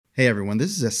Hey everyone,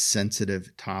 this is a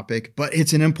sensitive topic, but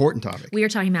it's an important topic. We are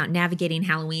talking about navigating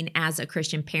Halloween as a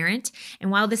Christian parent. And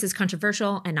while this is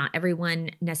controversial and not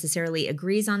everyone necessarily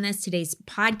agrees on this, today's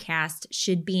podcast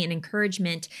should be an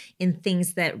encouragement in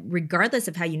things that, regardless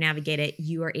of how you navigate it,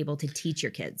 you are able to teach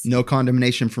your kids. No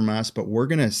condemnation from us, but we're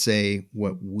going to say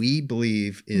what we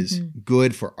believe is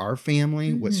good for our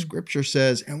family, what Scripture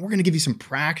says, and we're going to give you some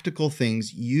practical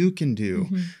things you can do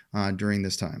during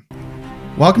this time.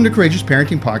 Welcome to Courageous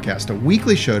Parenting Podcast, a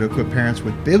weekly show to equip parents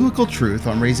with biblical truth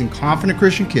on raising confident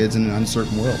Christian kids in an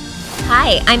uncertain world.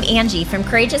 Hi, I'm Angie from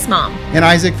Courageous Mom. And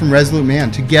Isaac from Resolute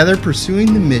Man, together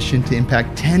pursuing the mission to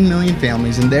impact 10 million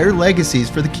families and their legacies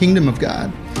for the kingdom of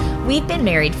God. We've been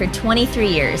married for 23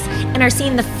 years and are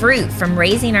seeing the fruit from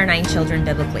raising our 9 children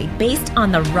biblically, based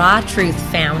on the raw truth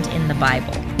found in the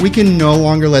Bible. We can no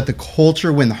longer let the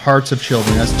culture win the hearts of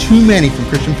children, as too many from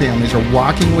Christian families are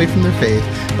walking away from their faith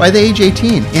by the age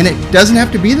 18. And it doesn't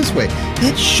have to be this way.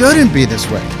 It shouldn't be this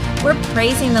way. We're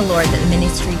praising the Lord that the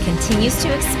ministry continues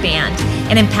to expand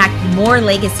and impact more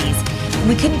legacies.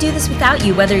 We couldn't do this without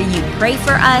you, whether you pray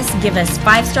for us, give us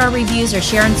 5-star reviews, or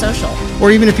share on social.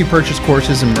 Or even if you purchase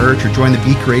courses and merch or join the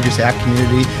Be Courageous app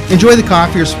community, enjoy the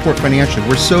coffee or support financially.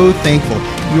 We're so thankful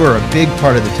you are a big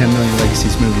part of the 10 Million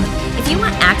Legacies movement. If you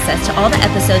want access to all the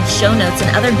episodes, show notes,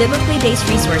 and other biblically based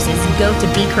resources, go to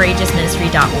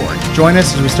becourageousministry.org. Join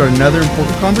us as we start another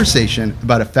important conversation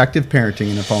about effective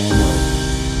parenting in a fallen world.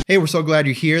 Hey, we're so glad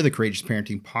you're here, the Courageous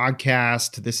Parenting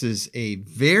Podcast. This is a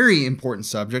very important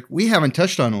subject we haven't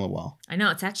touched on in a little while. I know,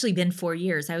 it's actually been 4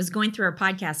 years. I was going through our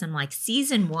podcast, and I'm like,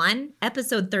 Season 1,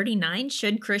 Episode 39,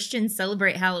 Should Christians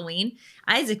Celebrate Halloween?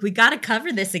 Isaac, we got to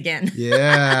cover this again.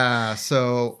 Yeah,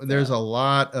 so there's a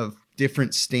lot of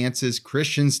different stances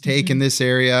Christians take in this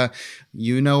area.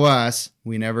 You know us,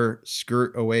 we never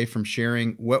skirt away from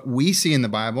sharing what we see in the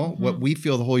Bible, what we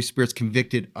feel the Holy Spirit's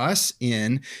convicted us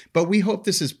in, but we hope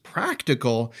this is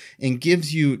practical and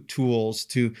gives you tools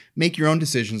to make your own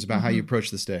decisions about how you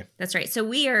approach this day. That's right. So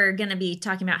we are going to be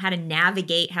talking about how to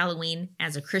navigate Halloween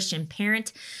as a Christian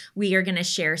parent. We are going to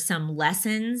share some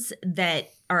lessons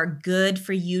that are good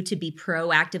for you to be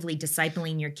proactively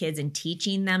discipling your kids and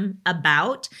teaching them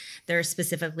about. There are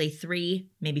specifically 3,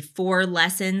 maybe 4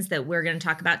 lessons that we're going to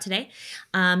talk about today.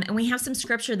 And we have some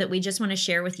scripture that we just want to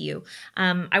share with you.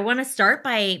 I want to start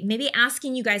by maybe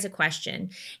asking you guys a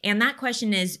question. And that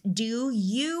question is, do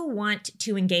you want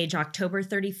to engage October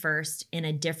 31st in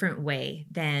a different way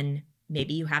than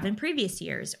maybe you have in previous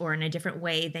years, or in a different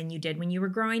way than you did when you were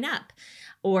growing up?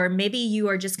 Or maybe you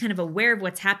are just kind of aware of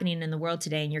what's happening in the world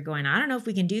today and you're going, I don't know if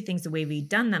we can do things the way we've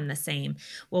done them the same.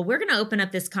 Well, we're going to open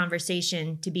up this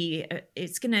conversation to be,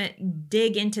 it's going to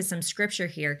dig into some scripture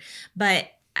here. But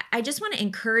I just want to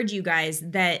encourage you guys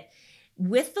that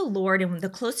with the Lord, and the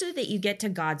closer that you get to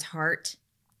God's heart,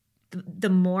 the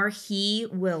more He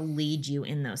will lead you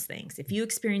in those things. If you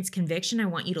experience conviction, I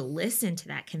want you to listen to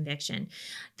that conviction.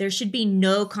 There should be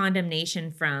no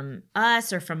condemnation from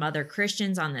us or from other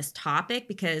Christians on this topic,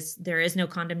 because there is no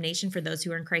condemnation for those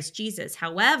who are in Christ Jesus.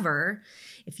 However,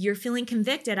 if you're feeling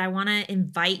convicted, I want to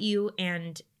invite you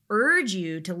and urge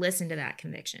you to listen to that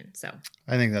conviction. So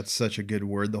I think that's such a good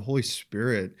word. The Holy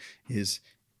Spirit is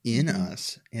in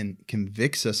us and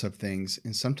convicts us of things.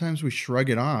 And sometimes we shrug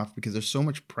it off because there's so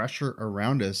much pressure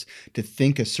around us to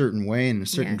think a certain way in a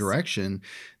certain direction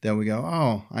that we go,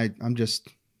 oh,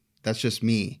 that's just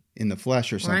me in the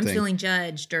flesh or something. Or I'm feeling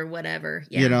judged or whatever.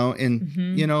 Yeah. You know,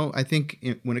 and, you know, I think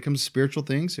when it comes to spiritual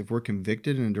things, if we're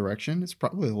convicted in a direction, it's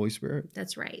probably the Holy Spirit.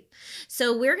 That's right.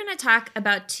 So we're going to talk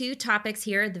about 2 topics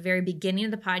here at the very beginning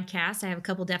of the podcast. I have a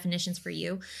couple definitions for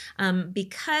you.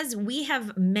 Because we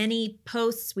have many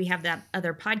posts, we have that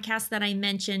other podcast that I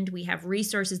mentioned, we have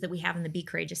resources that we have in the Be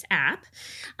Courageous app.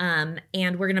 And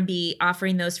we're going to be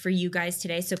offering those for you guys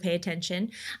today, so pay attention.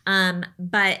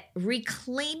 But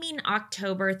reclaiming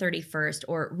October 31st,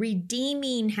 or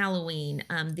redeeming Halloween,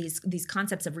 these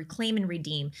concepts of reclaim and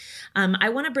redeem, I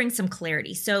want to bring some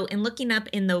clarity. So in looking up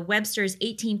in the Webster's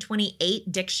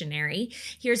 1828 dictionary,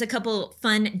 here's a couple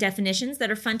fun definitions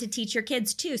that are fun to teach your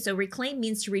kids too. So reclaim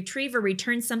means to retrieve or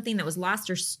return something that was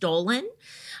lost or stolen,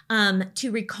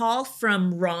 to recall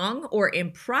from wrong or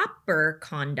improper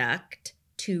conduct,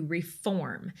 to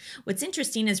reform. What's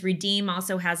interesting is redeem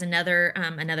also has another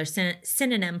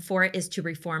synonym for it, is to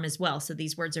reform as well. So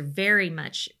these words are very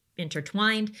much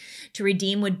intertwined. To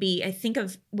redeem would be, I think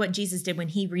of what Jesus did when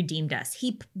He redeemed us.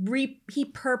 He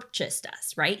purchased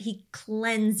us, right? He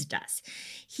cleansed us.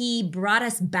 He brought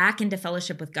us back into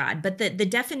fellowship with God. But the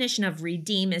definition of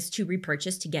redeem is to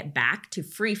repurchase, to get back, to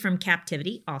free from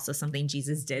captivity, also something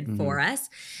Jesus did for us,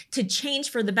 to change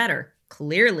for the better.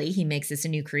 clearly he makes us a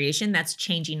new creation. That's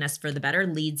changing us for the better,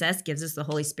 leads us, gives us the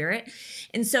Holy Spirit.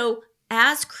 And so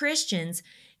as Christians,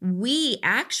 we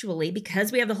actually,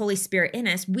 because we have the Holy Spirit in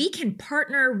us, we can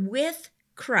partner with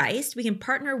Christ, we can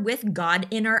partner with God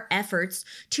in our efforts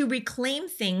to reclaim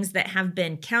things that have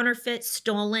been counterfeit,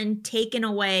 stolen, taken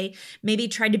away, maybe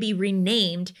tried to be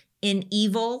renamed in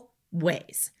evil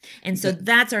ways. And so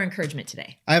that's our encouragement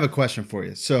today. I have a question for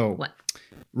you. So What?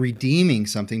 Redeeming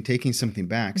something, taking something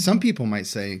back. Some people might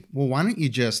say, well, why don't you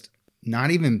just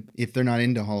not even, if they're not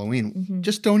into Halloween,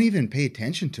 just don't even pay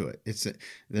attention to it.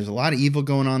 There's a lot of evil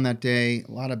going on that day,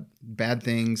 a lot of bad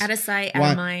things. Out of sight,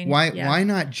 out of mind. Why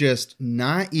not just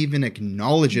not even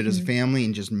acknowledge it as a family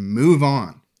and just move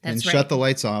on and shut the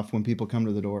lights off when people come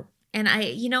to the door? And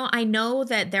I know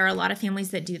that there are a lot of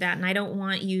families that do that, and I don't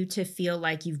want you to feel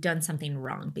like you've done something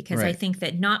wrong, because I think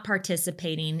that not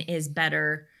participating is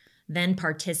better than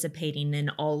participating in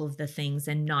all of the things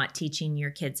and not teaching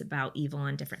your kids about evil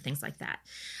and different things like that.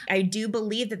 I do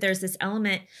believe that there's this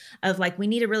element of like, we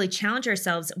need to really challenge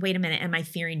ourselves. Wait a minute. Am I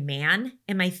fearing man?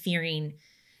 Am I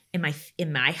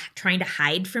trying to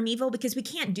hide from evil? Because we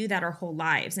can't do that our whole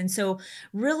lives. And so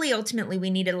really, ultimately, we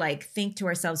need to like think to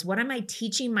ourselves, what am I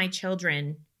teaching my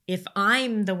children if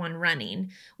I'm the one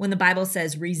running, when the Bible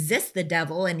says resist the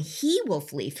devil and he will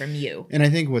flee from you? And I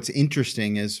think what's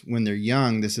interesting is when they're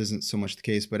young, this isn't so much the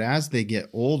case, but as they get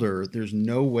older, there's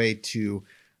no way to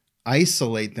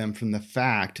isolate them from the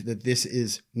fact that this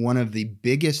is one of the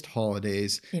biggest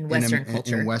holidays in Western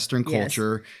culture. In Western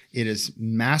culture. It is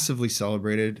massively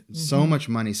celebrated, so much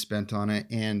money spent on it,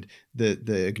 and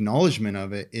the acknowledgement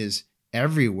of it is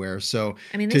everywhere. So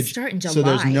I mean, they start in July. So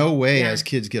there's no way as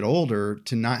kids get older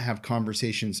to not have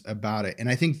conversations about it. And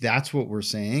I think that's what we're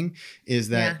saying, is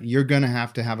that you're going to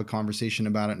have a conversation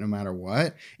about it no matter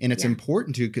what. And it's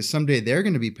important to, because someday they're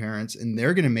going to be parents and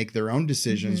they're going to make their own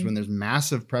decisions when there's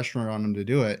massive pressure on them to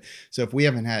do it. So if we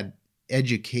haven't had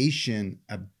education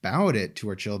about it to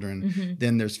our children,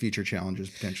 then there's future challenges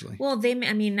potentially. Well,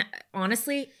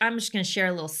 honestly, I'm just going to share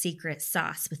a little secret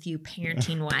sauce with you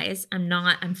parenting wise.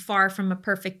 I'm far from a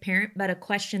perfect parent, but a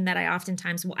question that I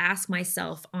oftentimes will ask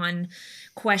myself on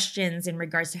questions in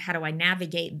regards to how do I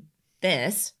navigate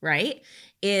this, right,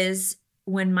 is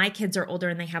when my kids are older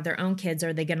and they have their own kids,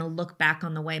 are they going to look back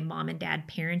on the way mom and dad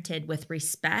parented with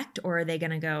respect? Or are they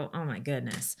going to go, oh my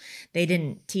goodness, they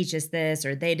didn't teach us this,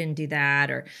 or they didn't do that,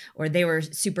 or they were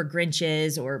super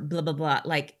Grinches, or blah, blah, blah.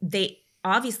 Like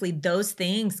obviously those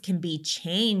things can be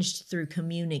changed through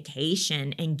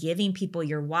communication and giving people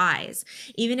your whys.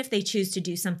 Even if they choose to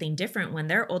do something different when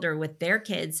they're older with their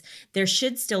kids, there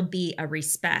should still be a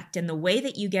respect. And the way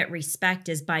that you get respect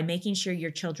is by making sure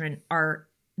your children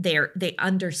they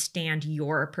understand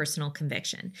your personal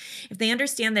conviction. If they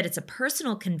understand that it's a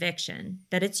personal conviction,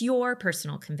 that it's your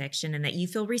personal conviction, and that you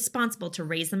feel responsible to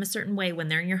raise them a certain way when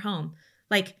they're in your home,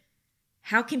 like,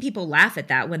 how can people laugh at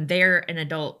that when they're an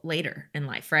adult later in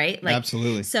life, right? Like,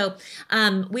 absolutely. So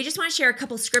we just want to share a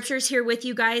couple scriptures here with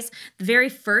you guys. The very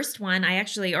first one I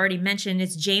actually already mentioned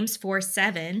is James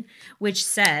 4:7, which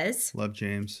says, love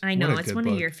James. I know, it's one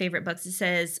of your favorite books. It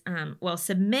says,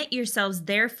 submit yourselves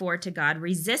therefore to God,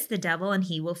 resist the devil, and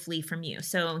he will flee from you.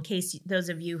 So in case those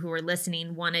of you who are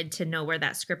listening wanted to know where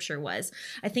that scripture was,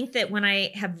 I think that when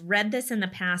I have read this in the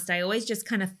past, I always just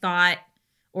kind of thought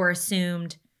or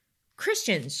assumed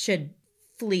Christians should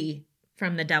flee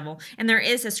from the devil. And there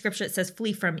is a scripture that says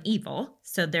flee from evil.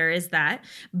 So there is that.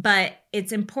 But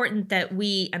it's important that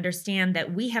we understand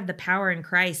that we have the power in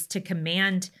Christ to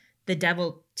command the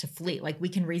devil to flee. Like, we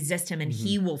can resist him and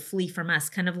he will flee from us.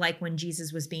 Kind of like when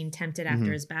Jesus was being tempted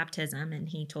after his baptism and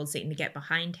he told Satan to get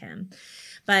behind him.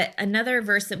 But another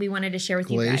verse that we wanted to share with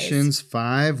you guys. Galatians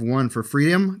 5:1, for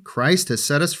freedom, Christ has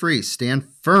set us free. Stand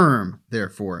firm,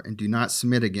 therefore, and do not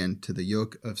submit again to the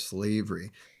yoke of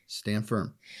slavery. Stand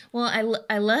firm. Well,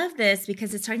 I love this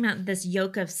because it's talking about this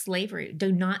yoke of slavery. Do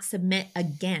not submit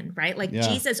again, right? Like,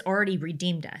 Jesus already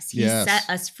redeemed us. He set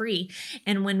us free.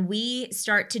 And when we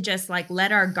start to just like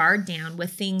let our guard down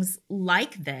with things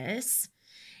like this,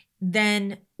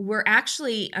 then we're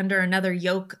actually under another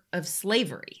yoke of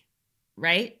slavery,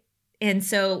 right? And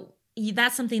so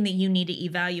that's something that you need to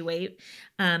evaluate.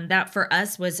 That for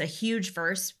us was a huge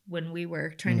verse when we were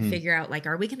trying to figure out, like,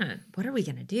 what are we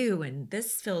going to do? And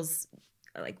this feels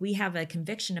like we have a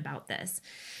conviction about this.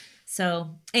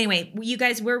 So anyway, you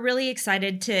guys, we're really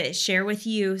excited to share with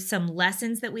you some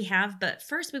lessons that we have. But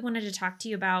first, we wanted to talk to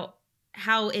you about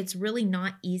how it's really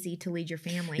not easy to lead your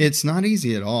family. It's not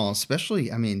easy at all, especially,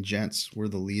 gents, we're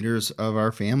the leaders of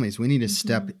our families. We need to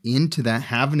step into that,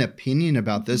 have an opinion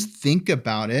about this, think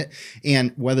about it.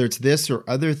 And whether it's this or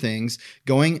other things,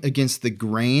 going against the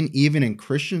grain, even in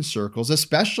Christian circles,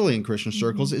 especially in Christian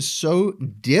circles, is so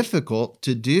difficult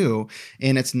to do.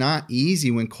 And it's not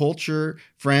easy when culture,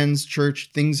 friends,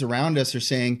 church, things around us are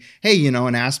saying, hey,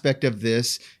 an aspect of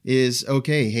this is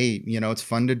okay. Hey, it's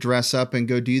fun to dress up and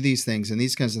go do these things and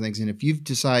these kinds of things. And if you've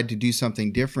decided to do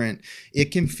something different, it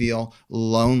can feel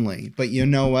lonely. But you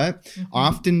know what?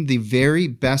 Often the very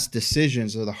best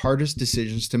decisions are the hardest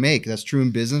decisions to make. That's true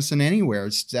in business and anywhere.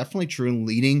 It's definitely true in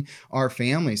leading our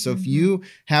family. So if you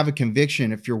have a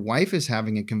conviction, if your wife is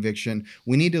having a conviction,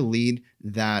 we need to lead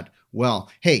that well.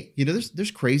 Hey,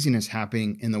 there's craziness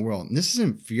happening in the world. And this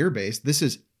isn't fear-based. This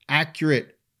is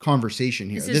accurate conversation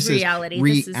here. This is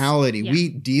reality. We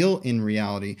deal in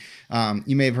reality.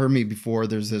 You may have heard me before.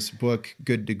 There's this book,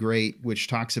 Good to Great, which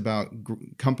talks about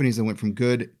companies that went from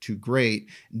good to great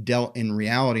dealt in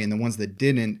reality, and the ones that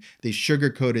didn't, they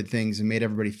sugar-coated things and made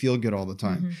everybody feel good all the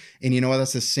time. And you know what?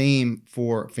 That's the same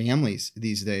for families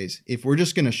these days. If we're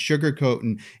just going to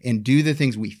sugarcoat and do the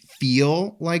things we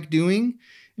feel like doing,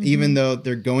 even though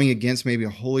they're going against maybe a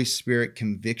Holy Spirit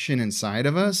conviction inside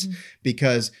of us,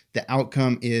 because the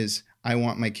outcome is, I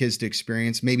want my kids to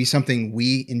experience maybe something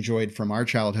we enjoyed from our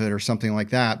childhood or something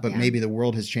like that, but maybe the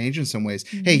world has changed in some ways.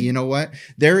 Hey, you know what?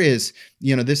 There is,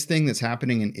 this thing that's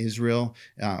happening in Israel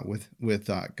with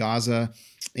Gaza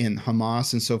and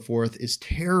Hamas and so forth is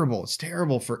terrible. It's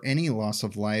terrible for any loss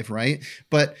of life, right?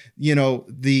 But,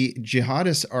 the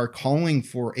jihadists are calling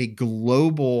for a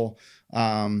global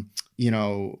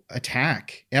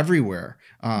attack everywhere,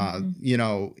 and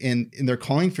they're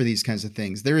calling for these kinds of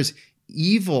things. There is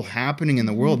evil happening in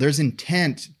the world. There's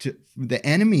intent to the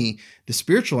enemy, the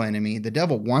spiritual enemy, the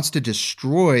devil wants to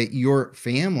destroy your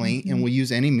family and will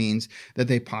use any means that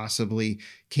they possibly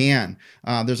can.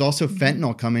 There's also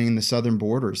fentanyl coming in the southern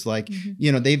borders.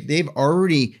 They've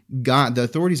already got, the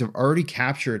authorities have already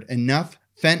captured enough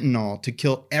fentanyl to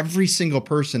kill every single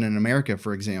person in America,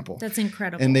 for example. That's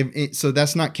incredible. And so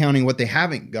that's not counting what they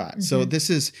haven't got. So this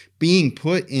is being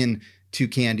put in to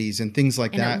candies and things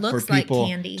like that for people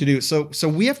to do. So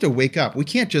we have to wake up. We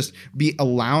can't just be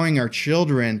allowing our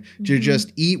children to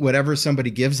just eat whatever somebody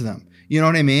gives them. You know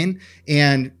what I mean?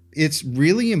 And it's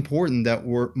really important that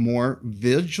we're more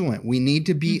vigilant. We need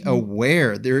to be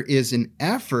aware. There is an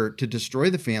effort to destroy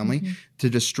the family, to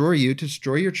destroy you, to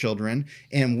destroy your children,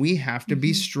 and we have to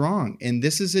be strong. And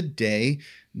this is a day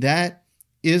that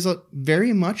is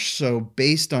very much so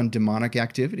based on demonic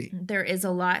activity. There is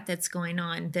a lot that's going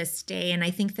on this day. And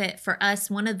I think that for us,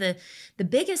 one of the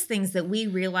biggest things that we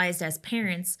realized as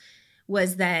parents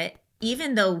was that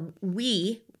even though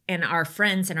we and our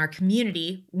friends and our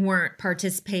community weren't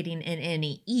participating in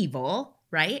any evil,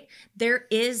 right? There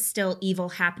is still evil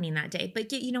happening that day.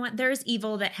 But you know what? There's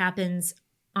evil that happens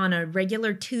on a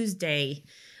regular Tuesday,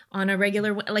 on a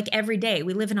regular, like every day.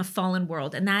 We live in a fallen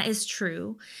world, and that is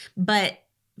true. But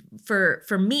for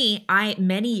me,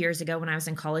 many years ago when I was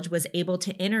in college was able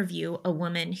to interview a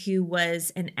woman who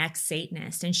was an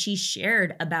ex-Satanist, and she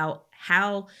shared about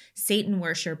how Satan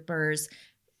worshipers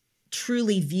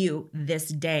truly view this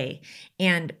day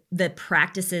and the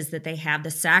practices that they have,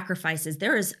 the sacrifices.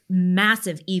 There is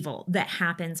massive evil that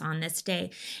happens on this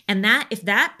day. And that, if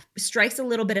that strikes a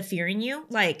little bit of fear in you,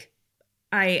 like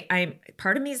I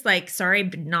part of me is like, sorry,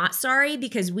 but not sorry,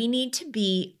 because we need to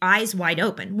be eyes wide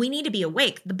open. We need to be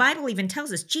awake. The Bible even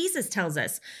tells us, Jesus tells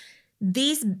us,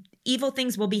 these evil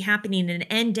things will be happening in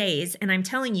end days, and I'm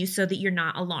telling you so that you're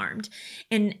not alarmed.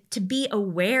 And to be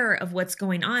aware of what's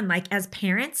going on, like as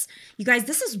parents, you guys,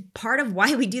 this is part of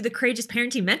why we do the Courageous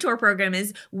Parenting Mentor Program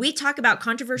is we talk about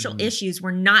controversial issues.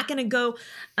 We're not going to go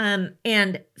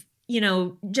and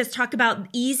just talk about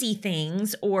easy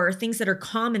things or things that are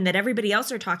common that everybody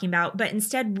else are talking about. But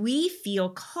instead, we feel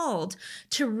called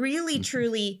to really,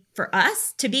 truly, for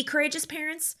us to be courageous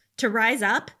parents, to rise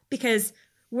up, because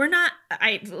we're not,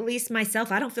 at least myself,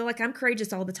 I don't feel like I'm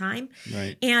courageous all the time.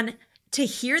 Right. And to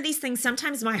hear these things,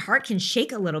 sometimes my heart can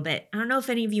shake a little bit. I don't know if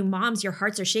any of you moms, your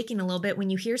hearts are shaking a little bit when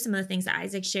you hear some of the things that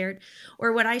Isaac shared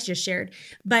or what I just shared.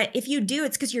 But if you do,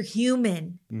 it's because you're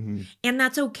human, and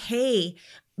that's okay.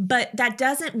 But that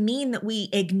doesn't mean that we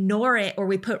ignore it or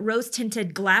we put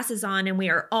rose-tinted glasses on and we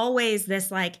are always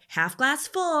this like half glass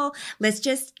full. Let's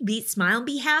just smile and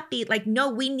be happy. Like, no,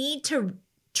 we need to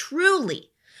truly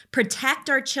protect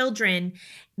our children.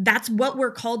 That's what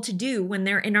we're called to do when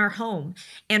they're in our home.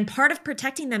 And part of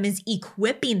protecting them is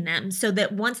equipping them so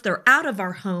that once they're out of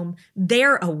our home,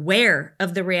 they're aware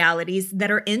of the realities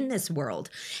that are in this world.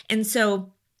 And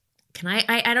so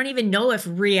I don't even know if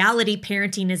reality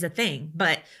parenting is a thing,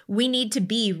 but we need to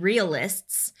be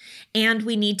realists, and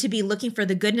we need to be looking for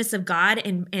the goodness of God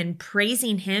and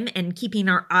praising him and keeping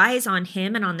our eyes on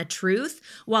him and on the truth,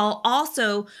 while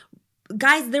also,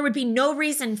 guys, there would be no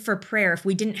reason for prayer if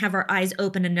we didn't have our eyes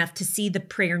open enough to see the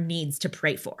prayer needs to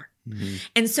pray for. Mm-hmm.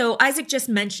 And so Isaac just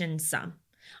mentioned some.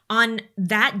 On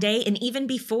that day, and even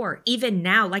before, even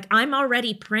now, like, I'm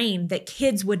already praying that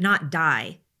kids would not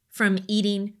die from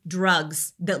eating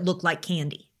drugs that look like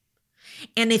candy.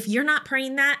 And if you're not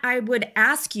praying that, I would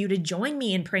ask you to join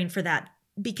me in praying for that,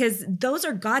 because those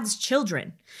are God's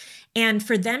children. And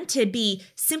for them to be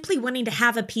simply wanting to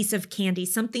have a piece of candy,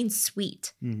 something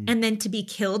sweet, and then to be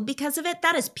killed because of it,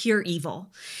 that is pure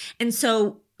evil. And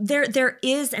so there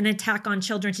is an attack on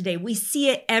children today. We see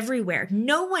it everywhere.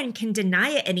 No one can deny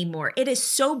it anymore. It is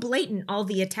so blatant, all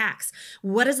the attacks.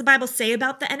 What does the Bible say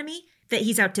about the enemy? That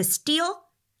he's out to steal,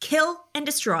 kill, and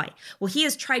destroy. Well, he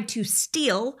has tried to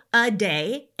steal a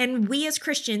day, and we as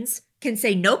Christians can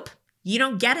say, nope, you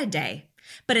don't get a day.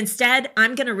 But instead,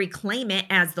 I'm going to reclaim it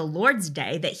as the Lord's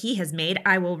day that he has made.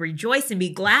 I will rejoice and be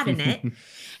glad in it.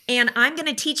 And I'm going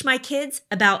to teach my kids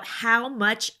about how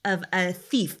much of a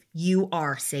thief you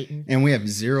are, Satan. And we have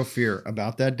zero fear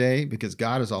about that day because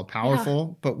God is all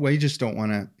powerful, but we just don't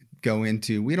want to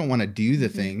we don't want to do the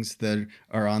things that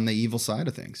are on the evil side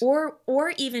of things.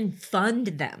 Or even fund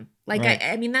them. Like, right.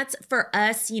 I mean, that's for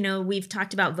us, we've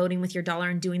talked about voting with your dollar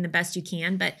and doing the best you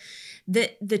can. But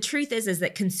the truth is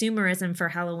that consumerism for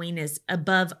Halloween is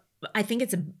above, I think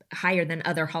it's higher than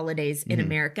other holidays in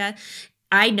America.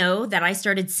 I know that I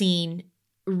started seeing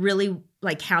really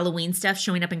like Halloween stuff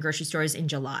showing up in grocery stores in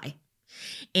July.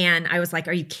 And I was like,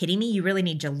 are you kidding me? You really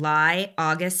need July,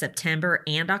 August, September,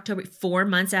 and October, 4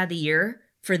 months out of the year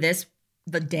for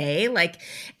the day? Like,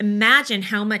 imagine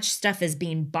how much stuff is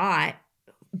being bought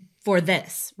for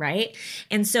this, right?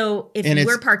 And so if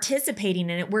we're participating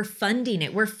in it, we're funding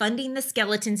it. We're funding the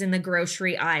skeletons in the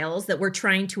grocery aisles that we're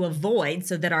trying to avoid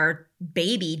so that our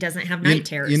baby doesn't have night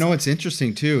terrors. What's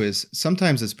interesting too is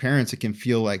sometimes as parents, it can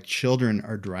feel like children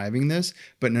are driving this,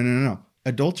 but no.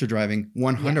 Adults are driving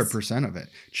 100% of it.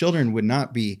 Children would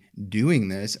not be doing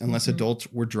this unless adults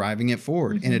were driving it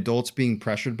forward, and adults being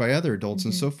pressured by other adults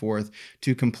and so forth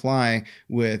to comply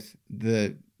with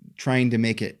the trying to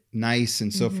make it nice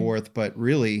and so forth. But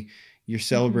really, you're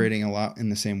celebrating a lot in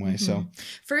the same way. So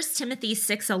 1 Timothy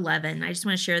 6:11, I just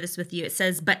want to share this with you. It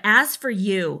says, but as for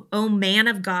you, O man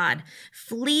of God,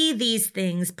 flee these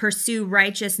things, pursue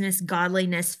righteousness,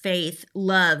 godliness, faith,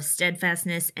 love,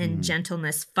 steadfastness, and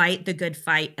gentleness. Fight the good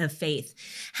fight of faith.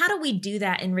 How do we do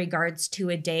that in regards to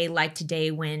a day like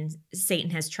today when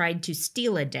Satan has tried to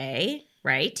steal a day,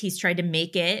 right? He's tried to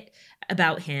make it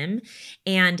about him.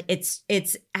 And it's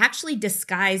actually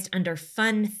disguised under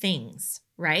fun things,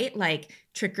 right? Like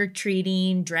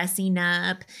trick-or-treating, dressing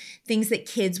up, things that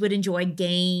kids would enjoy,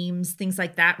 games, things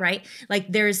like that, right? Like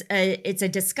it's a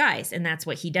disguise, and that's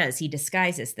what he does. He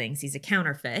disguises things. He's a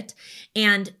counterfeit.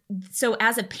 And so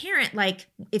as a parent, like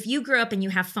if you grew up and you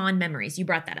have fond memories, you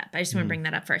brought that up. I just want to bring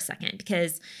that up for a second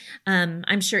because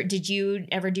I'm sure, did you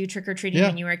ever do trick-or-treating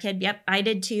when you were a kid? Yep, I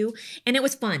did too. And it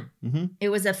was fun. It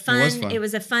was a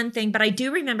fun thing, but I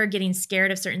do remember getting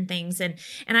scared of certain things. And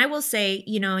I will say,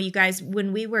 you guys,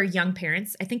 when we were young parents,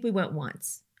 I think we went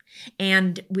once,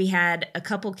 and we had a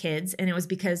couple kids, and it was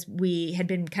because we had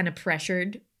been kind of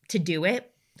pressured to do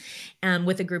it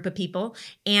with a group of people.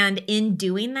 And in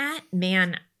doing that,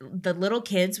 man, the little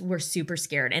kids were super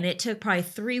scared. And it took probably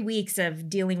 3 weeks of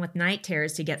dealing with night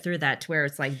terrors to get through that, to where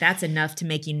it's like, that's enough to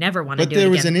make you never want to do it again. But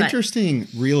there was an interesting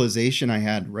realization I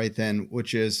had right then,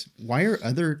 which is, why are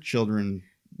other children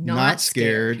not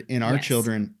scared and our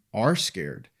children are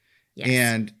scared? Yes.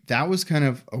 And that was kind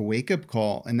of a wake-up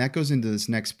call. And that goes into this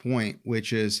next point,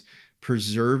 which is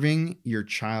preserving your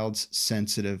child's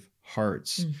sensitive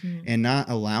hearts and not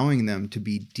allowing them to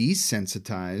be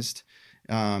desensitized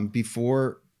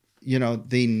before,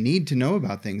 they need to know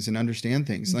about things and understand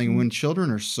things. Like when children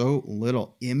are so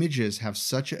little, images have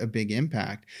such a big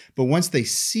impact. But once they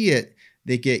see it,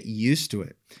 they get used to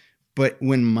it. But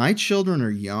when my children are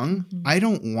young, I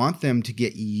don't want them to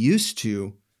get used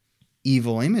to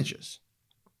evil images.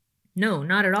 No,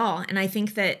 not at all. And I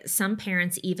think that some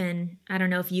parents even, I don't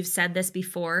know if you've said this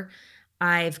before,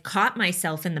 I've caught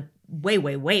myself in the way,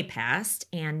 way, way past.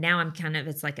 And now I'm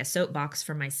it's like a soapbox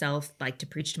for myself, like to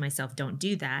preach to myself, don't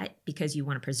do that because you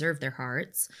want to preserve their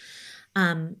hearts.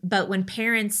 But when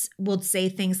parents will say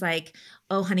things like,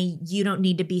 "Oh, honey, you don't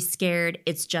need to be scared.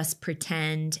 It's just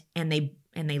pretend," and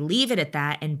they leave it at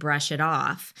that and brush it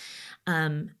off,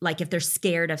 like if they're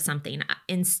scared of something.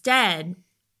 Instead,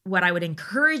 what I would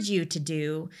encourage you to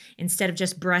do, instead of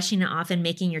just brushing it off and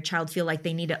making your child feel like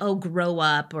they need to, grow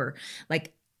up, or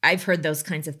like I've heard those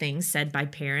kinds of things said by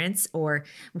parents, or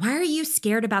why are you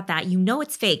scared about that? You know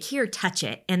it's fake. Here, touch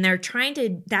it. And they're trying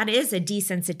to, that is a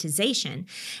desensitization.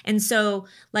 And so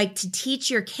like to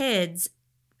teach your kids,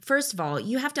 first of all,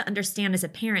 you have to understand as a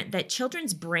parent that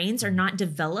children's brains are not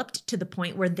developed to the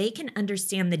point where they can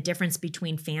understand the difference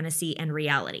between fantasy and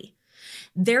reality.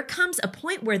 There comes a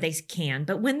point where they can,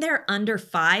 but when they're under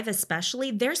 5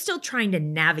 especially, they're still trying to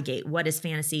navigate what is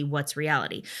fantasy, what's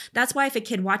reality. That's why if a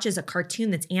kid watches a cartoon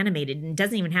that's animated and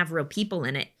doesn't even have real people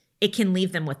in it, it can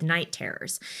leave them with night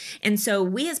terrors. And so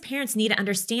we as parents need to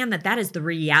understand that that is the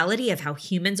reality of how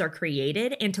humans are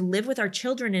created, and to live with our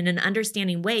children in an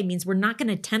understanding way means we're not going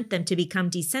to tempt them to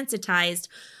become desensitized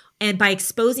and by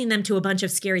exposing them to a bunch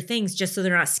of scary things just so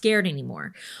they're not scared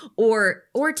anymore. Or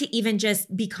to even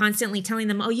just be constantly telling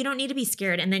them, "Oh, you don't need to be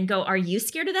scared." And then go, "Are you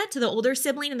scared of that?" to the older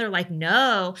sibling. And they're like,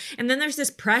 "No." And then there's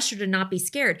this pressure to not be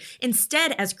scared.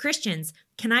 Instead, as Christians,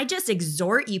 can I just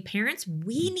exhort you parents?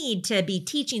 We need to be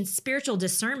teaching spiritual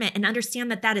discernment and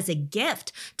understand that that is a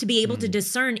gift to be able to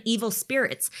discern evil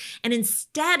spirits. And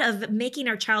instead of making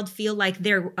our child feel like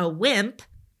they're a wimp,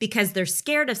 because they're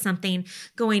scared of something,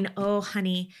 going, "Oh,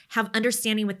 honey," have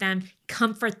understanding with them,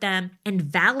 comfort them, and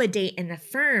validate and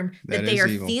affirm that they are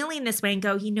feeling this way, and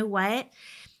go, "You know what?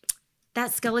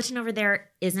 That skeleton over there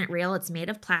isn't real. It's made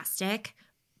of plastic,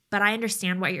 but I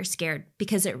understand why you're scared,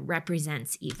 because it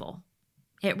represents evil.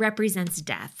 It represents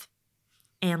death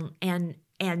and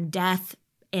death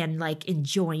and like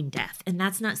enjoying death. And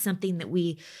that's not something that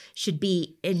we should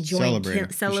be enjoying,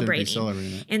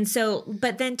 celebrating. And so,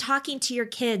 but then talking to your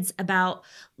kids about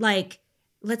like,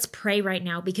 let's pray right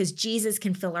now, because Jesus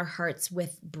can fill our hearts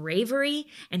with bravery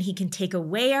and he can take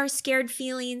away our scared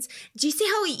feelings. Do you see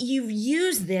how you've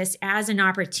used this as an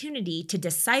opportunity to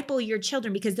disciple your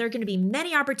children? Because there are going to be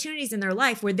many opportunities in their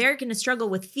life where they're going to struggle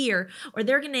with fear, or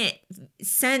they're going to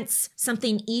sense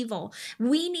something evil.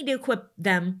 We need to equip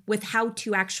them with how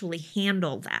to actually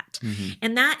handle that. Mm-hmm.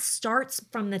 And that starts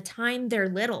from the time they're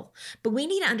little. But we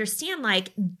need to understand,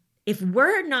 like, if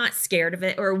we're not scared of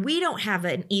it, or we don't have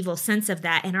an evil sense of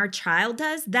that, and our child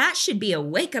does, that should be a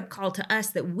wake-up call to us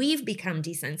that we've become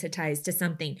desensitized to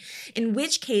something. In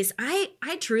which case,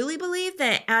 I truly believe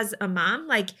that as a mom,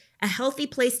 like a healthy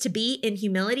place to be in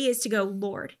humility is to go,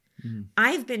 "Lord,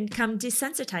 I've become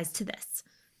desensitized to this.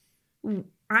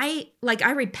 I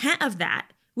repent of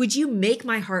that. Would you make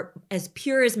my heart as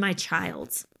pure as my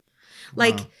child's?"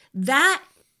 Like that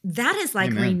is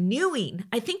like Amen. Renewing.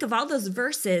 I think of all those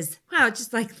verses. Wow, it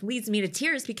just like leads me to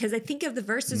tears, because I think of the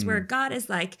verses where God is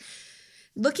like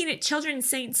looking at children and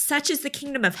saying, "Such is the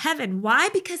kingdom of heaven." Why?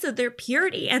 Because of their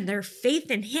purity and their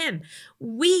faith in him.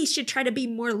 We should try to be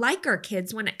more like our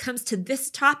kids when it comes to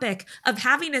this topic of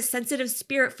having a sensitive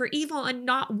spirit for evil and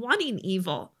not wanting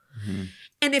evil. Mm-hmm.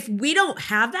 And if we don't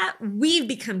have that, we've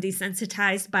become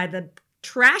desensitized by the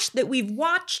trash that we've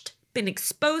watched, been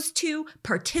exposed to,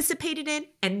 participated in,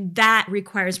 and that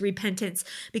requires repentance,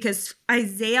 because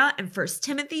Isaiah and 1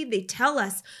 Timothy, they tell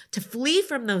us to flee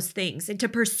from those things and to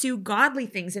pursue godly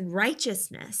things and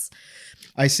righteousness.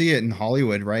 I see it in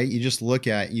Hollywood, right? You just look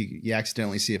at, you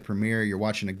accidentally see a premiere, you're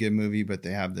watching a good movie, but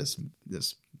they have this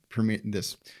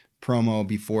promo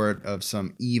before it of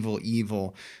some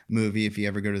evil movie if you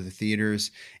ever go to the theaters.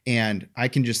 And I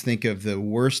can just think of the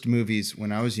worst movies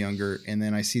when I was younger, and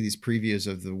then I see these previews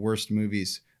of the worst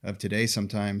movies of today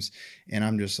sometimes, and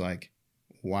I'm just like,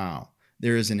 wow,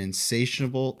 there is an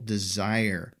insatiable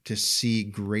desire to see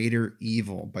greater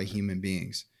evil by human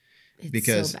beings.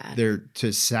 Because they're,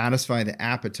 to satisfy the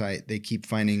appetite, they keep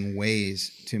finding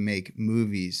ways to make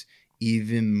movies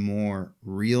even more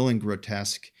real and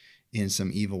grotesque in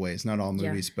some evil ways. Not all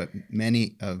movies, but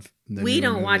many of the We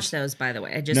don't movies. Watch those, by the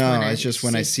way. It's just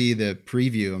when I see the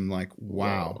preview, I'm like,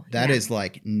 wow, that is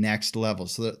like next level.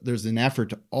 So there's an effort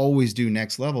to always do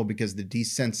next level, because the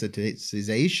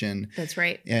desensitization. That's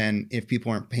right. And if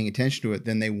people aren't paying attention to it,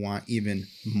 then they want even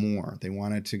more. They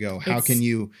want it to go, how can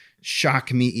you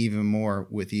shock me even more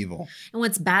with evil? And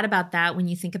what's bad about that, when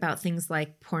you think about things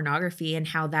like pornography and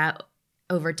how that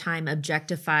over time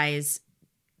objectifies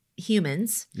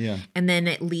humans, and then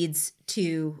it leads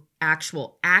to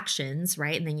actual actions,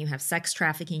 right? And then you have sex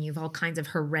trafficking, you have all kinds of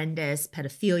horrendous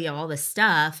pedophilia, all this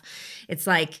stuff. It's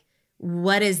like,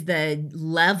 what is the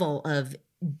level of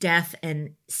death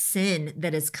and sin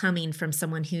that is coming from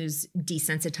someone who's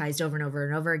desensitized over and over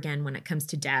and over again when it comes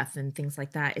to death and things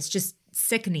like that. It's just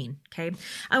sickening. Okay.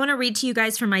 I want to read to you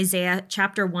guys from Isaiah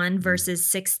chapter 1, verses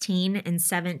 16 and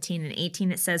 17 and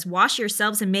 18. It says, "Wash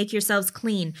yourselves and make yourselves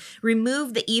clean.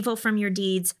 Remove the evil from your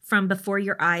deeds from before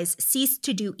your eyes. Cease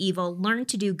to do evil. Learn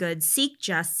to do good. Seek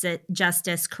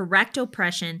justice. Correct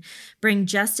oppression. Bring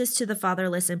justice to the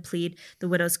fatherless and plead the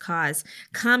widow's cause.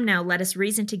 Come now, let us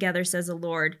reason together, says the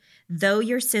Lord. Though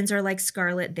your sins are like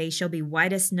scarlet, they shall be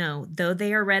white as snow. Though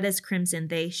they are red as crimson,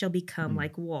 they shall become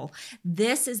like wool."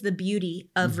 This is the beauty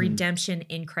of redemption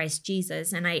in Christ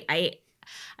Jesus. And I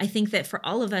think that for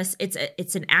all of us,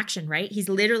 it's an action, right? He's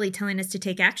literally telling us to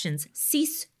take actions.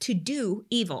 Cease to do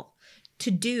evil.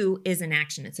 To do is an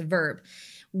action. It's a verb.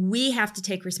 We have to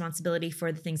take responsibility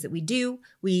for the things that we do.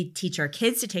 We teach our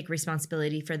kids to take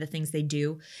responsibility for the things they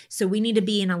do. So we need to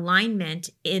be in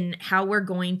alignment in how we're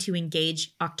going to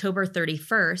engage October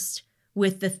 31st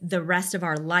with the rest of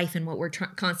our life and what we're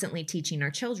constantly teaching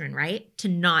our children, right? To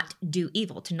not do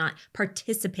evil, to not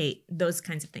participate, those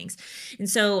kinds of things. And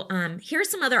so here's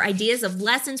some other ideas of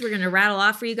lessons we're going to rattle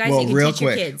off for you guys. Well, you can teach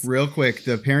your kids. Real quick,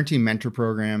 the Parenting Mentor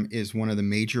Program is one of the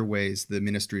major ways the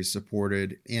ministry is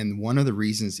supported. And one of the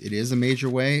reasons it is a major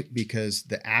way, because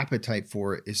the appetite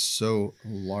for it is so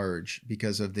large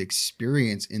because of the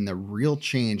experience in the real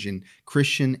change in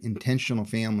Christian intentional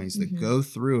families that go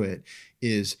through it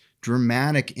is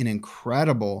dramatic and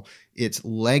incredible. It's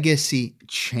legacy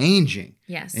changing.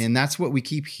 Yes. And that's what we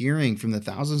keep hearing from the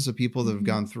thousands of people that have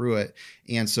gone through it.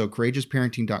 And so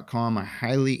courageousparenting.com, I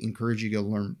highly encourage you to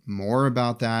learn more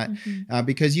about that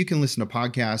because you can listen to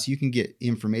podcasts, you can get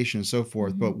information and so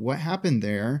forth. But what happened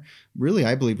there really,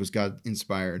 I believe, was God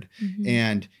inspired.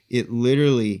 And it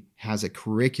literally has a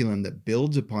curriculum that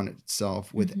builds upon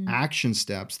itself with action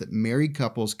steps that married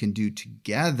couples can do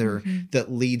together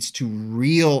that leads to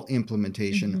real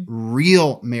implementation,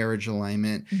 real marriage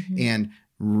alignment, and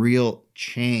real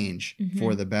change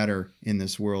for the better in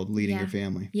this world, leading your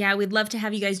family. Yeah, we'd love to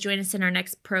have you guys join us in our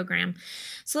next program.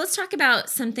 So let's talk about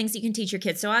some things you can teach your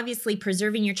kids. So obviously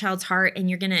preserving your child's heart, and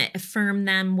you're going to affirm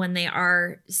them when they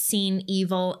are seeing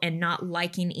evil and not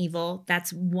liking evil.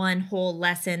 That's one whole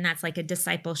lesson. That's like a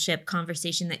discipleship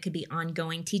conversation that could be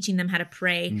ongoing, teaching them how to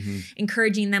pray,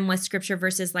 encouraging them with scripture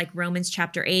verses like Romans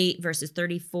chapter 8, verses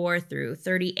 34 through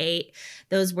 38.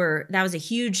 That was a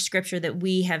huge scripture that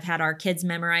we have had our kids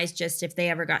memorize just if they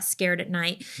ever got scared at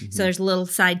night. So there's a little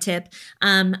side tip.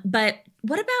 But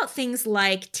what about things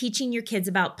like teaching your kids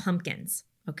about pumpkins?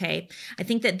 Okay. I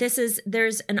think that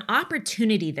there's an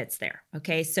opportunity that's there.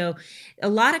 Okay. So a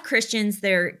lot of Christians,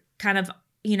 they're kind of,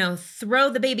 throw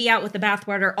the baby out with the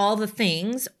bathwater, all the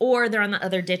things, or they're on the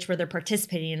other ditch where they're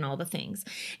participating in all the things.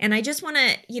 And I just want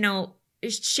to,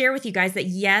 share with you guys that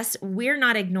yes, we're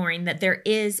not ignoring that there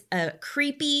is a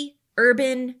creepy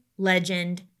urban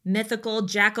legend, mythical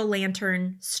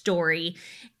jack-o'-lantern story.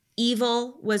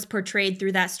 Evil was portrayed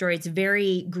through that story. It's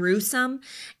very gruesome.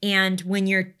 And when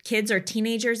your kids are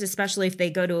teenagers, especially if they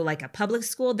go to like a public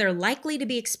school, they're likely to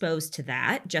be exposed to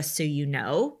that. Just so you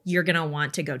know, you're going to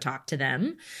want to go talk to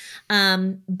them.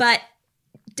 But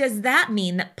does that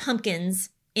mean that pumpkins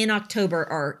in October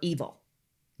are evil?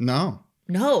 No.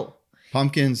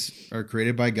 Pumpkins are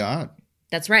created by God.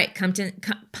 That's right.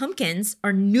 Pumpkins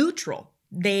are neutral.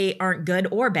 They aren't good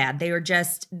or bad.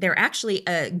 They're actually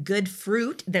a good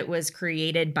fruit that was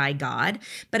created by God,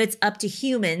 but it's up to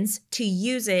humans to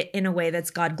use it in a way that's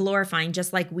God glorifying,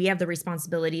 just like we have the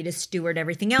responsibility to steward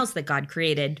everything else that God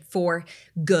created for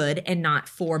good and not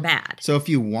for bad. So if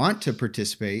you want to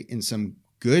participate in some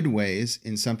good ways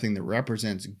in something that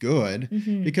represents good,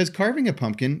 because carving a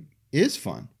pumpkin is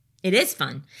fun. It is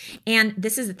fun. And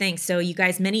this is the thing. So you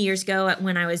guys, many years ago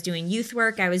when I was doing youth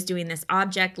work, I was doing this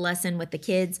object lesson with the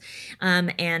kids.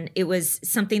 And it was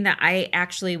something that I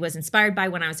actually was inspired by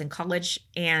when I was in college.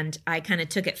 And I kind of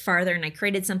took it farther and I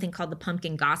created something called the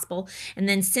Pumpkin Gospel. And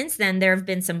then since then, there have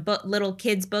been some little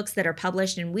kids books that are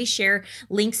published, and we share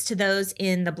links to those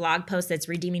in the blog post that's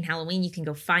Redeeming Halloween. You can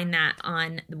go find that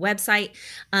on the website.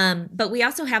 But we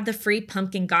also have the free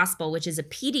Pumpkin Gospel, which is a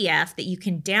PDF that you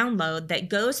can download that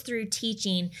goes through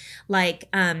teaching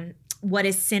like what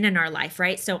is sin in our life,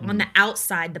 right? So on the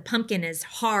outside, the pumpkin is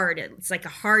hard. It's like a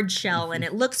hard shell, and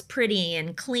it looks pretty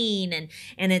and clean,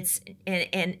 and it's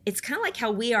kind of like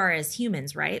how we are as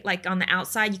humans, right? Like on the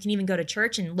outside, you can even go to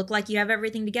church and look like you have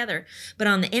everything together, but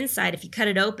on the inside, if you cut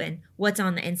it open, what's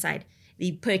on the inside?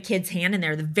 you put a kid's hand in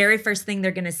there, the very first thing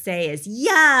they're going to say is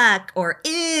yuck or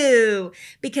ew,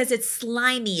 because it's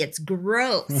slimy, it's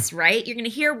gross, right? You're going to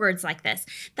hear words like this.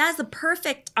 That's the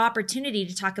perfect opportunity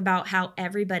to talk about how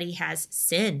everybody has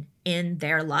sin in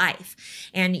their life.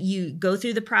 And you go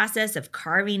through the process of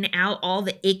carving out all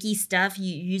the icky stuff,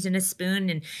 you using a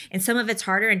spoon, and some of it's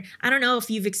harder. And I don't know if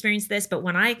you've experienced this, but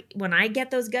when I get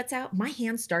those guts out, my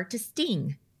hands start to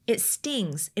sting. It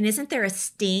stings. And isn't there a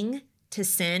sting to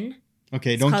sin?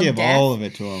 Okay, It's don't called give death. all of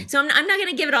it to them. So I'm not going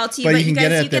to give it all to you, but you you can guys,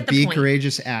 get you it get at the the Be point.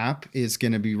 Courageous app. Is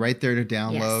going to be right there to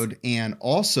download. Yes. And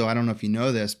also, I don't know if you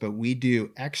know this, but we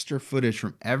do extra footage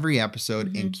from every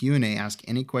episode and Q&A. Ask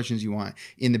any questions you want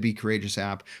in the Be Courageous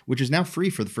app, which is now free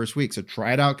for the first week. So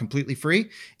try it out completely free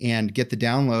and get the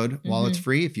download while it's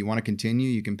free. If you want to continue,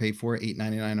 you can pay for it,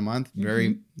 $8.99 a month.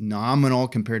 Very nominal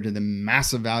compared to the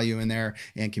massive value in there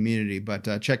and community.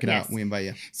 But check it out. We invite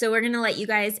you. So we're going to let you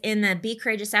guys in the Be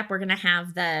Courageous app. We're going to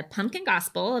have the Pumpkin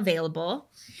Gospel available,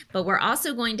 but we're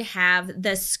also going to have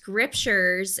the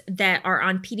scriptures that are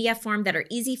on PDF form that are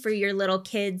easy for your little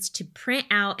kids to print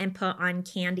out and put on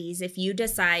candies if you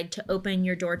decide to open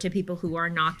your door to people who are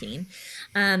knocking.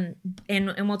 And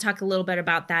we'll talk a little bit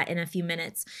about that in a few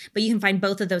minutes. But you can find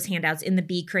both of those handouts in the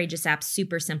Be Courageous app.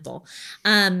 Super simple.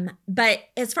 But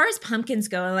as far as pumpkins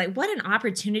go, like, what an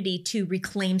opportunity to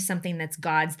reclaim something that's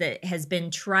God's, that has been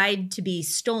tried to be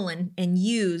stolen and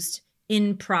used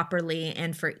improperly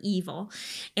and for evil.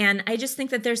 And I just think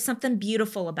that there's something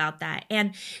beautiful about that.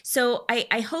 And so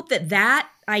I hope that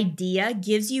idea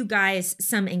gives you guys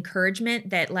some encouragement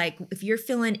that, like, if you're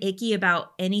feeling icky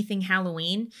about anything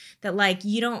Halloween, that, like,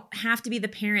 you don't have to be the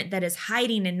parent that is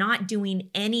hiding and not doing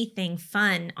anything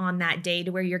fun on that day,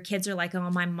 to where your kids are like, oh,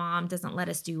 my mom doesn't let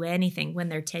us do anything when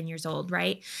they're 10 years old,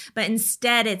 right? But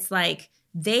instead it's like,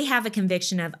 they have a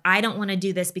conviction of, I don't want to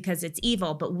do this because it's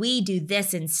evil, but we do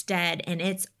this instead, and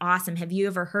it's awesome. Have you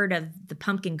ever heard of the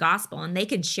Pumpkin Gospel? And they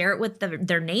can share it with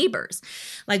their neighbors.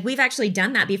 Like, we've actually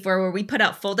done that before, where we put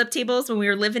out fold-up tables when we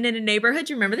were living in a neighborhood.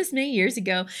 You remember this many years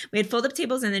ago? We had fold-up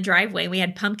tables in the driveway. We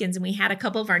had pumpkins, and we had a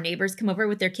couple of our neighbors come over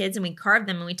with their kids, and we carved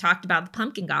them, and we talked about the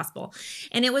Pumpkin Gospel.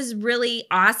 And it was really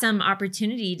awesome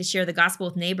opportunity to share the gospel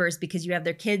with neighbors, because you have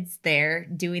their kids there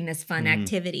doing this fun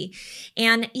activity.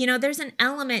 And, you know, there's an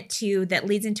element too that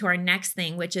leads into our next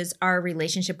thing, which is our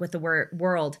relationship with the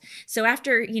world. So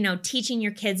after, you know, teaching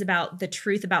your kids about the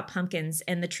truth about pumpkins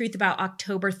and the truth about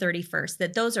October 31st,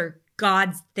 that those are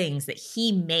God's things that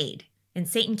He made and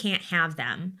Satan can't have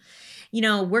them. You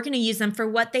know, we're going to use them for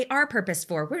what they are purposed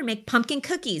for. We're going to make pumpkin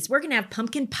cookies. We're going to have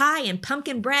pumpkin pie and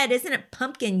pumpkin bread. Isn't it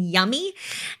pumpkin yummy?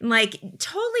 Like,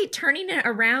 totally turning it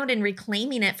around and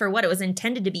reclaiming it for what it was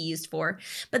intended to be used for.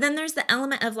 But then there's the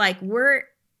element of, like, we're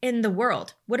in the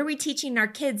world. What are we teaching our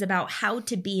kids about how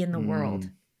to be in the world,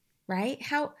 right?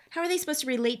 How are they supposed to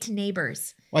relate to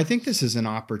neighbors? Well, I think this is an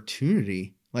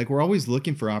opportunity. Like, we're always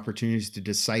looking for opportunities to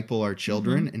disciple our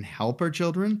children and help our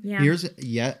children. Yeah. Here's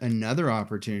yet another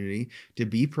opportunity to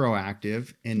be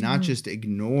proactive and not just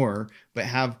ignore, but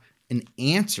have an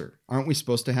answer. Aren't we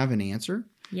supposed to have an answer?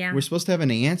 Yeah. We're supposed to have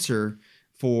an answer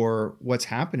for what's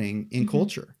happening in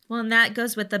culture. Well, and that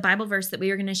goes with the Bible verse that we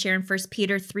were going to share in 1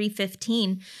 Peter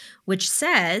 3:15, which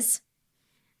says,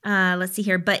 let's see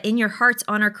here, but in your hearts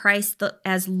honor Christ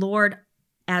as Lord,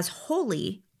 as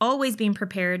holy, always being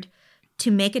prepared to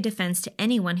make a defense to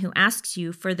anyone who asks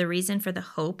you for the reason for the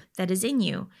hope that is in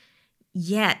you.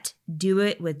 Yet do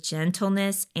it with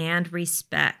gentleness and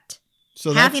respect.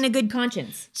 So having a good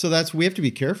conscience. So we have to be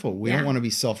careful. We don't want to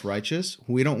be self-righteous.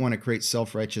 We don't want to create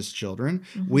self-righteous children.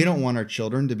 We don't want our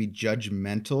children to be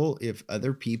judgmental if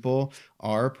other people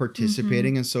are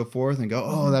participating and so forth, and go,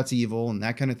 oh, that's evil and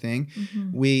that kind of thing.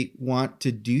 We want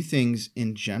to do things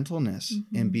in gentleness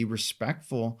and be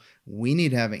respectful. We need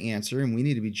to have an answer, and we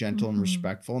need to be gentle and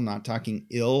respectful, not talking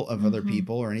ill of other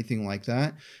people or anything like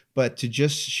that, but to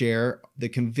just share the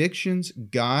convictions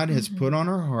God has put on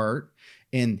our heart.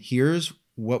 And here's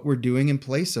what we're doing in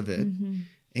place of it.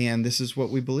 And this is what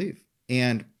we believe.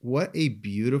 And what a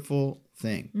beautiful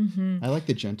thing. I like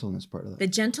the gentleness part of that. The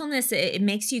gentleness, it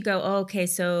makes you go, oh, okay,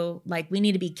 so, like, we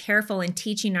need to be careful in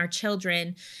teaching our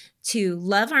children to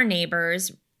love our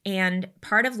neighbors. And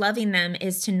part of loving them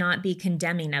is to not be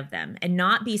condemning of them and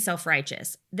not be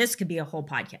self-righteous. This could be a whole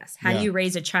podcast. How do you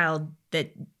raise a child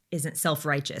that isn't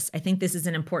self-righteous? I think this is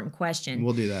an important question.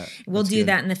 We'll do that. We'll do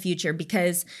that in the future,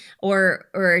 because, or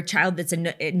a child that's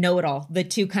a know-it-all. The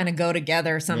two kind of go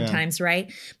together sometimes,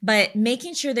 right? But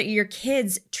making sure that your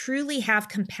kids truly have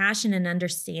compassion and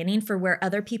understanding for where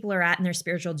other people are at in their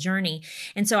spiritual journey.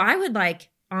 And so I would, like,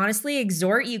 honestly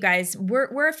exhort you guys.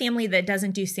 We're a family that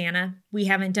doesn't do Santa. We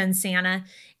haven't done Santa.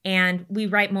 And we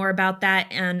write more about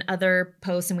that in other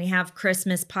posts, and we have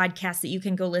Christmas podcasts that you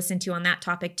can go listen to on that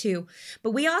topic too.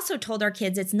 But we also told our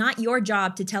kids it's not your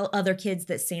job to tell other kids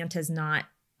that Santa's not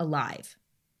alive.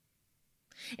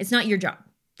 It's not your job.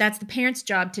 That's the parents'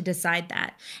 job to decide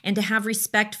that, and to have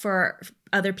respect for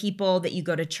other people that you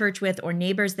go to church with or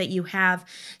neighbors that you have,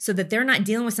 so that they're not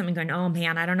dealing with something going, oh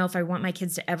man, I don't know if I want my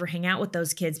kids to ever hang out with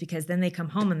those kids, because then they come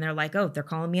home and they're like, oh, they're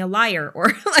calling me a liar,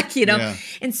 or like, you know. Yeah.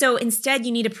 And so instead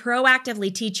you need to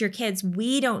proactively teach your kids,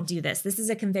 we don't do this. This is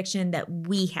a conviction that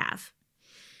we have.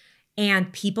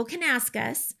 And people can ask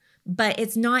us, but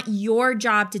it's not your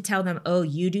job to tell them, oh,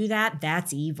 you do that?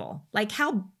 That's evil. Like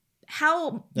how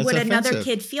that's would offensive. Another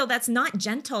kid feel? That's not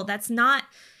gentle. That's not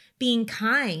being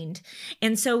kind.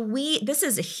 And so this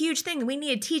is a huge thing. We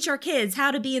need to teach our kids how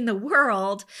to be in the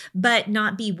world, but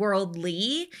not be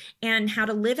worldly, and how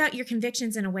to live out your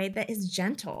convictions in a way that is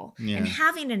gentle and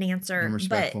having an answer,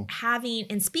 but having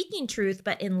and speaking truth,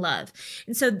 but in love.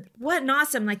 And so what an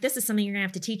awesome, like this is something you're gonna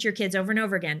have to teach your kids over and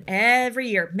over again, every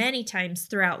year, many times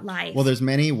throughout life. Well, there's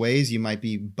many ways you might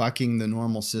be bucking the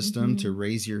normal system to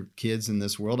raise your kids in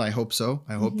this world. I hope so.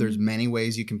 I hope there's many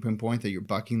ways you can pinpoint that you're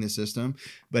bucking the system,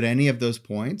 but any of those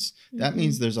points, that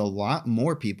means there's a lot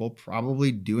more people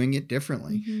probably doing it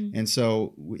differently. And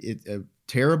so it's a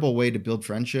terrible way to build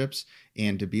friendships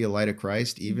and to be a light of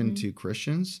Christ, even to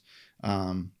Christians.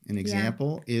 An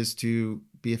example is to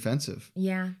be offensive.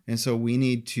 Yeah. And so we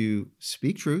need to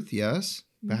speak truth, yes,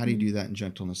 but how do you do that in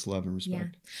gentleness, love, and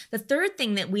respect? Yeah. The third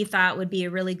thing that we thought would be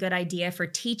a really good idea for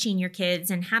teaching your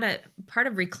kids and how to, part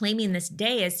of reclaiming this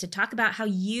day, is to talk about how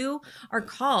you are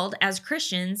called as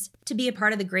Christians to be a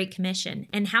part of the Great Commission.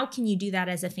 And how can you do that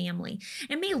as a family?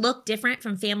 It may look different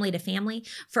from family to family.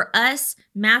 For us,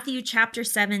 Matthew chapter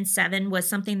 7:7 was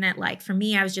something that, like, for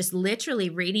me, I was just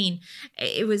literally reading.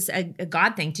 It was a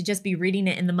God thing to just be reading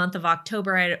it in the month of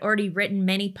October. I had already written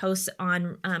many posts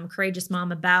on Courageous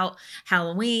Mom about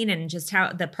Halloween and just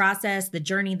how the process, the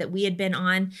journey that we had been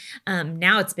on.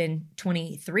 Now it's been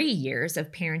 23 years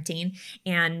of parenting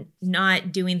and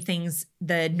not doing things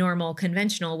the normal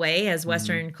conventional way, as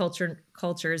Western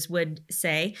cultures would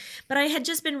say. But I had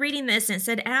just been reading this, and it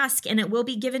said, ask and it will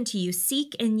be given to you.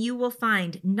 Seek and you will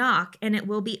find. Knock and it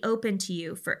will be open to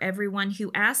you. For everyone who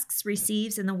asks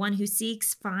receives, and the one who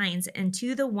seeks finds. And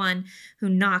to the one who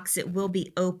knocks it will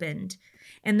be opened.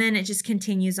 And then it just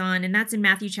continues on. And that's in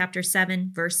Matthew chapter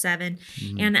 7, verse 7.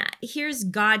 And here's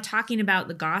God talking about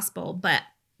the gospel.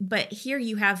 But here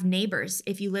you have neighbors,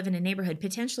 if you live in a neighborhood,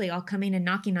 potentially all coming and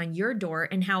knocking on your door,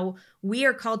 and how we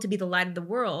are called to be the light of the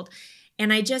world.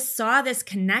 And I just saw this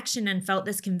connection and felt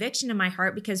this conviction in my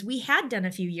heart, because we had done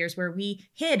a few years where we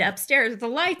hid upstairs with the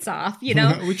lights off, you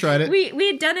know. We tried it. We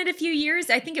had done it a few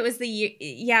years. I think it was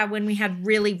when we had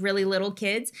really, really little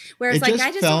kids, where it's like,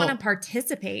 I just want to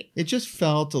participate. It just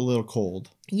felt a little cold.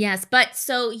 Yes. But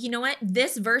so, you know what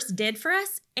this verse did for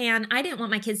us? And I didn't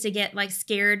want my kids to get like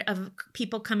scared of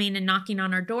people coming and knocking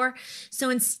on our door. So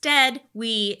instead,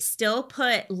 we still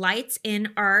put lights in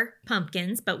our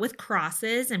pumpkins, but with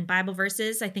crosses and Bible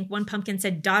verses. I think one pumpkin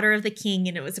said daughter of the king,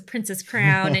 and it was a princess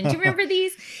crown. And do you remember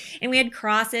these? And we had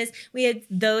crosses, we had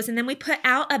those. And then we put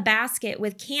out a basket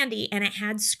with candy, and it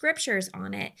had scriptures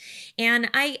on it. And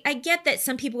I get that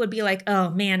some people would be like, oh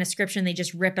man, a scripture, and they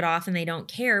just rip it off and they don't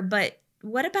care. But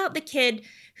what about the kid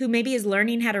who maybe is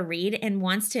learning how to read and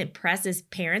wants to impress his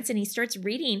parents, and he starts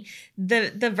reading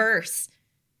the verse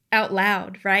out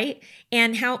loud, right?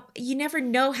 And how you never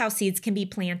know how seeds can be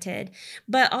planted.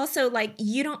 But also, like,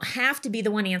 you don't have to be the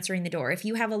one answering the door if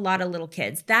you have a lot of little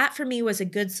kids. That for me was a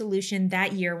good solution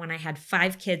that year when I had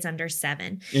 5 kids under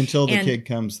 7. Until the kid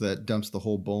comes that dumps the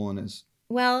whole bowl in his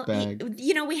bag.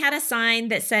 You know, we had a sign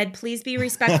that said, please be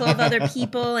respectful of other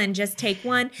people and just take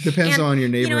one. Depends on your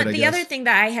neighborhood, you know, the other thing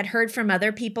that I had heard from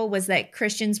other people was that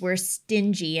Christians were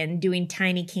stingy and doing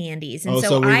tiny candies. And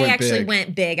so I actually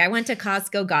went big. I went to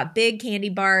Costco, got big candy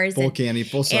bars. Full candy,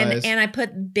 full size. And I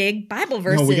put big Bible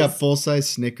verses. No, we got full-size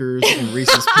Snickers and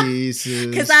Reese's Pieces.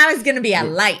 Because I was going to be a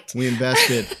light. We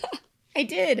invested. I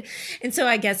did. And so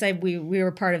I guess we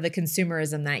were part of the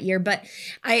consumerism that year. But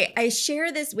I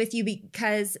share this with you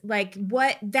because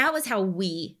that was how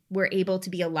we were able to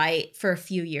be a light for a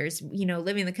few years. You know,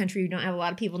 living in the country, we don't have a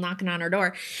lot of people knocking on our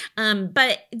door.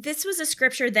 But this was a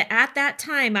scripture that at that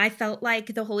time I felt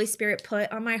like the Holy Spirit put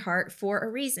on my heart for a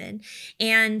reason.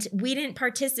 And we didn't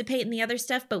participate in the other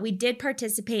stuff, but we did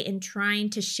participate in trying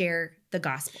to share the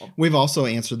gospel. We've also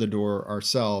answered the door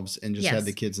ourselves and just had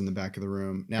the kids in the back of the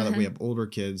room. Now that we have older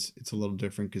kids, it's a little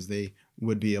different because they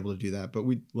would be able to do that. But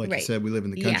we, like Right. you said, we live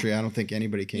in the country. I don't think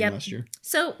anybody came last year.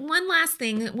 So one last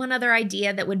thing, one other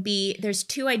idea that would be, there's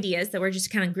two ideas that we're just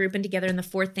kind of grouping together. And the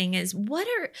fourth thing is,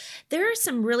 there are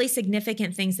some really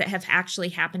significant things that have actually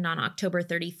happened on October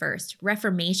 31st.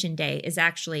 Reformation Day is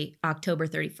actually October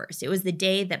 31st. It was the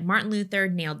day that Martin Luther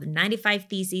nailed the 95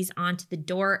 Theses onto the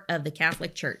door of the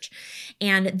Catholic Church.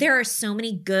 And there are so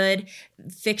many good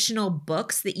fictional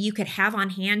books that you could have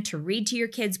on hand to read to your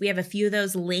kids. We have a few of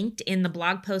those linked in the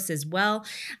blog posts as well.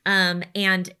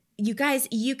 And you guys,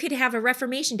 you could have a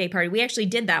Reformation Day party. We actually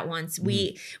did that once.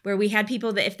 Where we had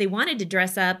people that if they wanted to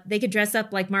dress up, they could dress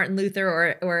up like Martin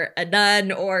Luther or a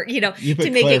nun, or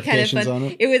to make it kind of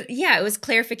fun. It was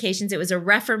clarifications. It was a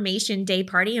Reformation Day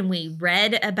party, and we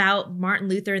read about Martin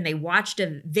Luther, and they watched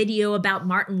a video about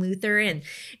Martin Luther, and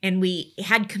we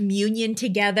had communion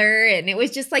together, and it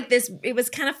was just like this. It was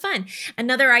kind of fun.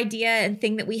 Another idea and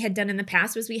thing that we had done in the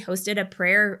past was we hosted a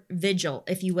prayer vigil,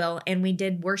 if you will, and we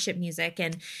did worship music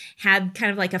and had kind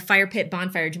of like a fire pit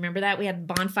bonfire. Do you remember that? We had a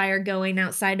bonfire going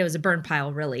outside. It was a burn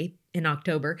pile, really, in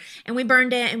October. And we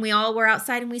burned it, and we all were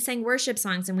outside, and we sang worship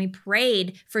songs, and we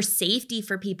prayed for safety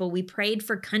for people. We prayed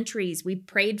for countries. We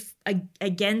prayed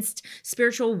against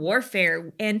spiritual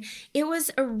warfare. And it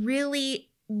was a really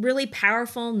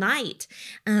powerful night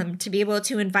to be able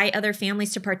to invite other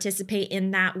families to participate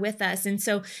in that with us. And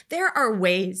so there are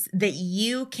ways that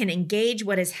you can engage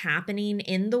what is happening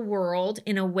in the world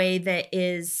in a way that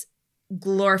is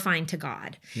glorifying to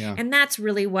God. Yeah. And that's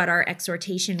really what our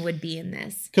exhortation would be in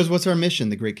this. Because what's our mission,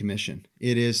 the Great Commission?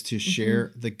 It is to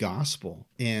share the gospel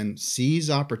and seize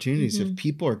opportunities. If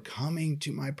people are coming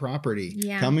to my property,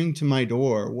 coming to my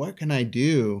door, what can I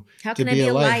do to be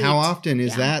a light? How often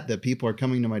is that people are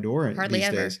coming to my door these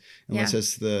days? Unless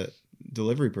it's the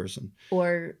delivery person.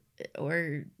 Or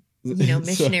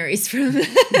missionaries from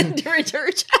different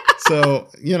church. So,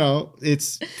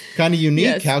 it's kind of unique.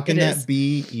 Yes, how can that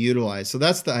be utilized? So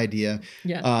that's the idea.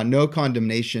 Yeah. No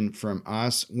condemnation from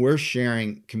us. We're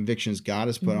sharing convictions God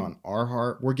has put on our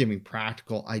heart. We're giving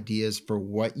practical ideas for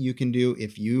what you can do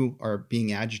if you are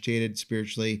being agitated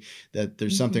spiritually, that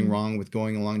there's something wrong with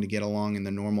going along to get along in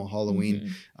the normal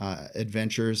Halloween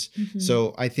adventures.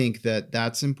 So I think that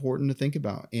that's important to think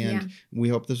about. And we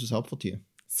hope this was helpful to you.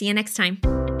 See you next time.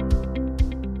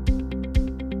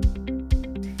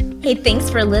 Hey, thanks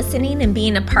for listening and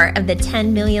being a part of the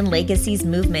 10 Million Legacies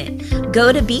movement.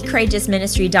 Go to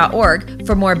becourageousministry.org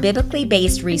for more biblically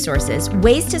based resources,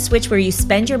 ways to switch where you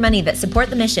spend your money that support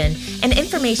the mission, and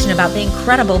information about the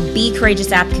incredible Be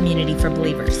Courageous app community for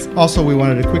believers. Also, we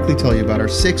wanted to quickly tell you about our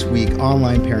 6-week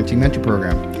online parenting mentor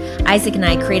program. Isaac and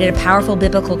I created a powerful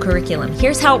biblical curriculum.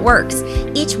 Here's how it works.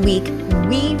 Each week,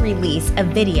 we release a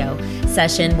video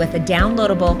session with a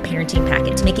downloadable parenting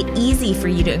packet to make it easy for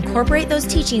you to incorporate those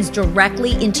teachings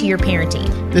directly into your parenting.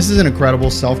 This is an incredible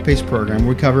self-paced program.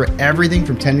 We cover everything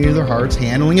from tending to their hearts,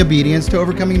 handling obedience, to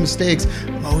overcoming mistakes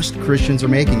most Christians are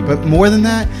making. But more than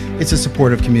that, it's a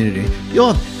supportive community.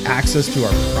 You'll have access to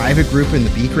our private group in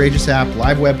the Be Courageous app,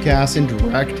 live webcasts, and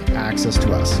direct access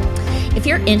to us. If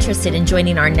you're interested in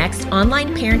joining our next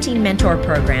online parenting mentor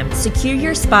program, secure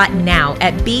your spot now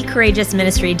at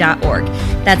becourageousministry.org.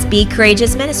 That's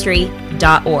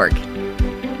becourageousministry.org.